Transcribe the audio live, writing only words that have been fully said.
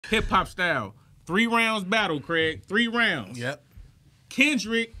hip hop style. 3 rounds battle, Craig. 3 rounds. Yep.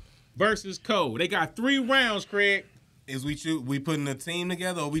 Kendrick versus Cole. They got 3 rounds, Craig. Is we putting a team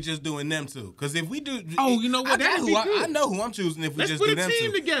together, or we just doing them two? Because if we do, you know what? I know who I'm choosing. If we just do them two, let's put a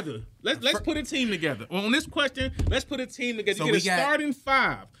team together. Let's put a team together. Well, on this question, let's put a team together. So you get a starting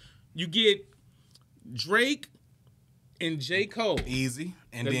 5. You get Drake and J. Cole. Easy.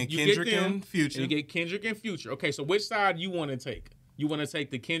 And then Kendrick and Future. And you get Kendrick and Future. Okay, so which side you want to take? You want to take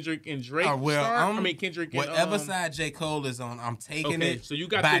the Kendrick and Drake Kendrick and... Whatever side J. Cole is on, I'm taking it so you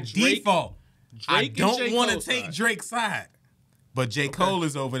got by the Drake, default. I don't want to take side. Drake's side. But J. Cole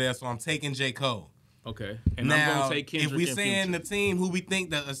is over there, so I'm taking J. Cole. Okay. And now, I'm going to take Kendrick if we're and saying Future. the team who we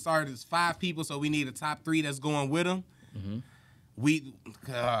think that started is 5 people, so we need a top 3 that's going with them. Mm-hmm. We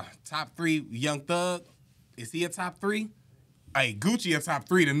top 3 Young Thug. Is he a top 3? Hey, Gucci a top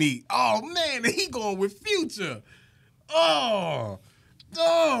 3 to me. Oh, man, he going with Future. Oh,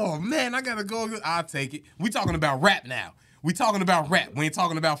 man, I got to go. I'll take it. We talking about rap now. We talking about rap. We ain't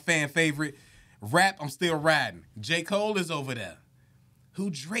talking about fan favorite. Rap, I'm still riding. J. Cole is over there.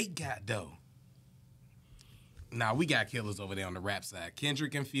 Who Drake got, though? Nah, we got killers over there on the rap side.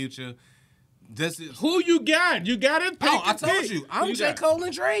 Kendrick and Future. This is who you got. You got to pick. Oh, I told you. I'm J. Cole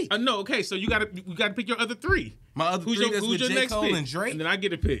and Drake. No, okay, so you got to pick your other 3. My other 3 that's with J. Cole and Drake. And then I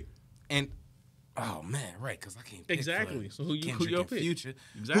get a pick. And, oh, man, right, because I can't pick exactly. So who your pick? Future.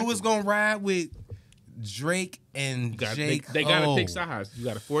 Exactly. Who is going to ride with Drake and J. Cole? They got to pick sides. You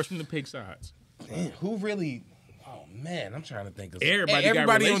got to force them to pick sides. Man, who really... Oh, man, I'm trying to think of...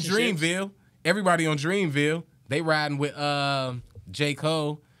 Everybody on Dreamville. Everybody on Dreamville. They riding with J.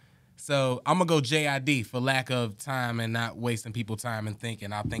 Cole. So I'm going to go j.i.d. for lack of time and not wasting people's time and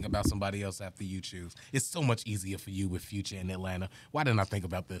thinking. I'll think about somebody else after you choose. It's so much easier for you with Future in Atlanta. Why didn't I think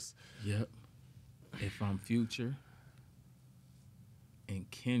about this? Yep. If I'm Future and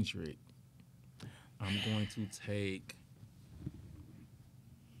Kendrick, I'm going to take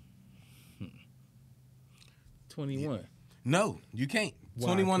 21. No, you can't.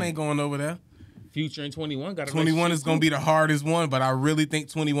 21 ain't going over there. Future and 21 got 21 is going to be the hardest one, but I really think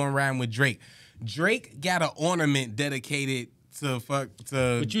 21 riding with Drake. Drake got an ornament dedicated to But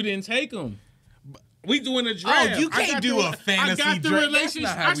you didn't take him. We doing a draft. Oh, you can't do a fantasy I got the draft.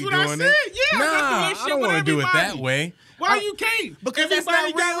 relationship. That's what I said. Yeah, nah, I don't want to do it that way. Why you can't? Because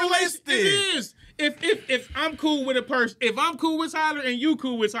everybody that's not realistic. It is. If I'm cool with a person, if I'm cool with Tyler and you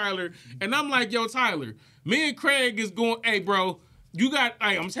cool with Tyler, and I'm like, yo, Tyler, me and Craig is going, hey, bro,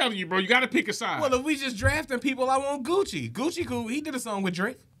 I'm telling you, bro, you got to pick a side. Well, if we just drafting people, I want Gucci. Gucci cool. He did a song with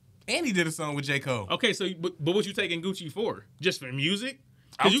Drake, and he did a song with J. Cole. Okay, so but what you taking Gucci for? Just for music?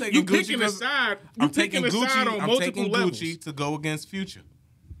 I'm taking Gucci picking a side. I'm taking Gucci. On I'm taking levels. Gucci to go against Future.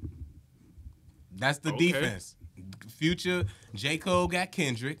 That's the defense. Future, J. Cole got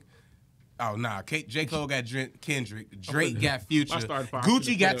Kendrick. Oh, nah. J. Cole got Kendrick. Drake got Future.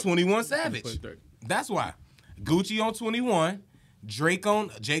 Gucci got 21 Savage. That's why. Gucci on 21. Drake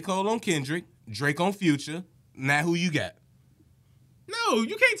on J. Cole on Kendrick. Drake on Future. Now who you got? No,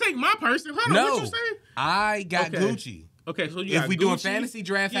 you can't take my person. Hold on, what you say? I got Gucci. Okay, so if we doing fantasy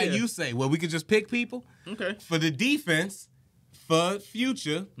draft, how you say? Well, we could just pick people. Okay. For the defense, for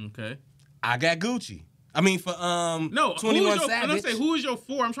Future. Okay. I got Gucci. I mean, for 21 Savage. Let's say who is your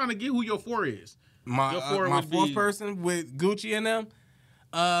 4? I'm trying to get who your 4 is. My fourth person with Gucci and them.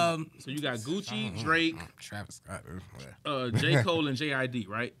 So you got Gucci, Drake, Travis Scott, J. Cole, and j.i.d.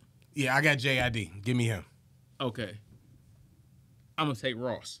 right? Yeah, I got j.i.d. Give me him. Okay. I'm gonna take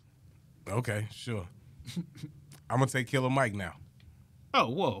Ross. Okay, sure. I'm gonna take Killer Mike now. Oh,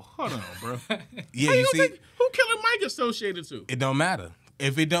 whoa, hold on, bro. Yeah, you see, who Killer Mike associated to? It don't matter.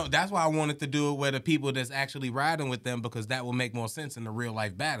 If it don't, that's why I wanted to do it where the people that's actually riding with them, because that will make more sense in the real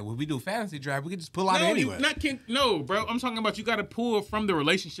life battle. When we do fantasy draft, we can just pull out anywhere. No, bro. I'm talking about you got to pull from the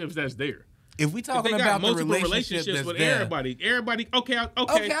relationships that's there. If we talking about the relationships that's with there, everybody. Okay,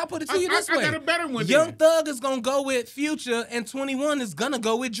 I'll put it to you this way. I got a better one. Young Thug is gonna go with Future, and 21 is gonna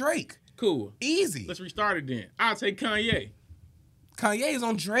go with Drake. Cool, easy. Let's restart it then. I'll take Kanye. Kanye is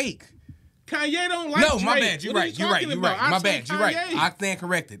on Drake. Kanye don't like No, Drake. My bad. You're right. My bad. You're right. I stand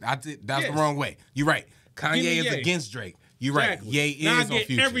corrected. That's the wrong way. You're right. Kanye is against Drake. You're right. Ye is on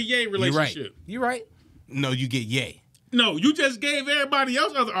Future. Every Ye relationship. You're right. No, you get Ye. No, you just gave everybody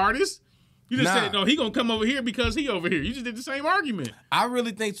else other artists. You just said, no, he gonna come over here because he over here. You just did the same argument. I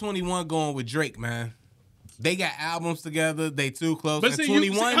really think 21 going with Drake, man. They got albums together. They too close. But and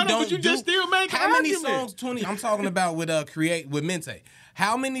 21 don't you just still make how many songs 20? I'm talking about with Mente.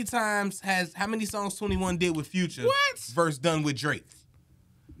 How many songs 21 did with Future? What? Versus done with Drake.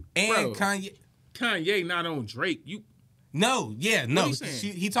 And Kanye. Kanye not on Drake. No, yeah, no. he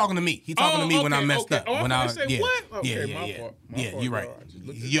saying? He talking to me. He talking to me when I messed up. Oh, when I say yeah, what? yeah, Okay, yeah, my yeah. fault. Yeah, you're right.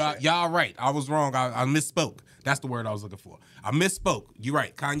 Y'all Y'all right. I was wrong. I misspoke. That's the word I was looking for. I misspoke. You're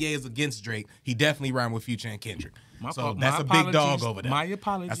right. Kanye is against Drake. He definitely rhymed with Future and Kendrick. That's a big dog over there. My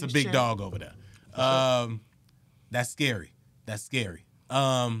apologies. That's a big dog over there. That's scary. That's scary.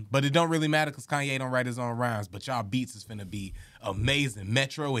 But it don't really matter because Kanye don't write his own rhymes. But y'all beats is finna be amazing.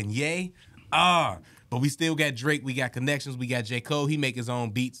 Metro and Ye. But we still got Drake. We got connections. We got J. Cole. He make his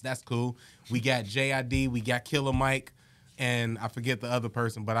own beats. That's cool. We got j.i.d. We got Killer Mike. And I forget the other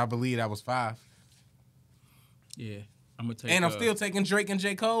person, but I believe that was 5. Yeah. I'm gonna take. And I'm still taking Drake and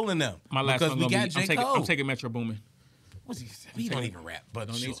J. Cole in them. My last because one we got J. Cole. I'm taking Metro Boomin. He don't even rap, but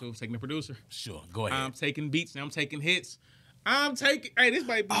don't sure. need to. I'm taking the producer. Sure, go ahead. I'm taking beats and I'm taking hits. I'm taking. Hey, this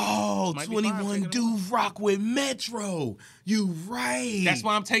might be. Oh, 21 do rock with Metro. You right. That's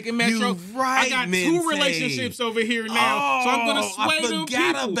why I'm taking Metro. You right, I got Mente. 2 relationships over here now, so I'm gonna sway them people.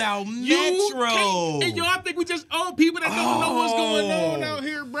 I forgot about Metro. And yo, I think we just own people that don't know what's going on out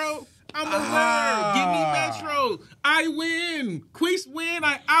here, bro. I'm a winner. Give me Metro. I win. Queese win.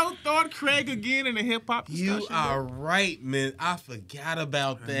 I outthought Craig again in the hip hop discussion. You are right, man. I forgot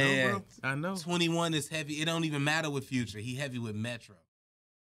about that. I know, bro. I know. 21 is heavy. It don't even matter with Future. He heavy with Metro.